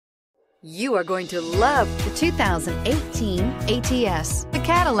You are going to love the 2018 ATS. The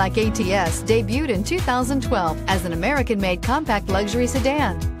Cadillac ATS debuted in 2012 as an American-made compact luxury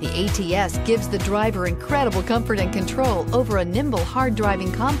sedan. The ATS gives the driver incredible comfort and control over a nimble,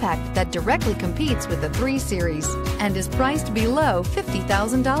 hard-driving compact that directly competes with the 3 Series and is priced below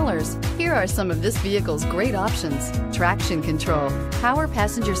 $50,000. Here are some of this vehicle's great options: traction control, power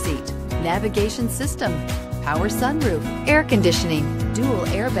passenger seat, navigation system, power sunroof, air conditioning, dual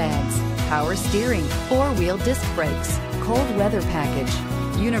airbags, power steering, 4-wheel disc brakes, cold weather package,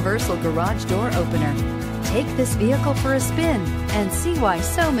 universal garage door opener. Take this vehicle for a spin and see why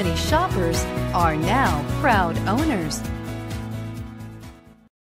so many shoppers are now proud owners.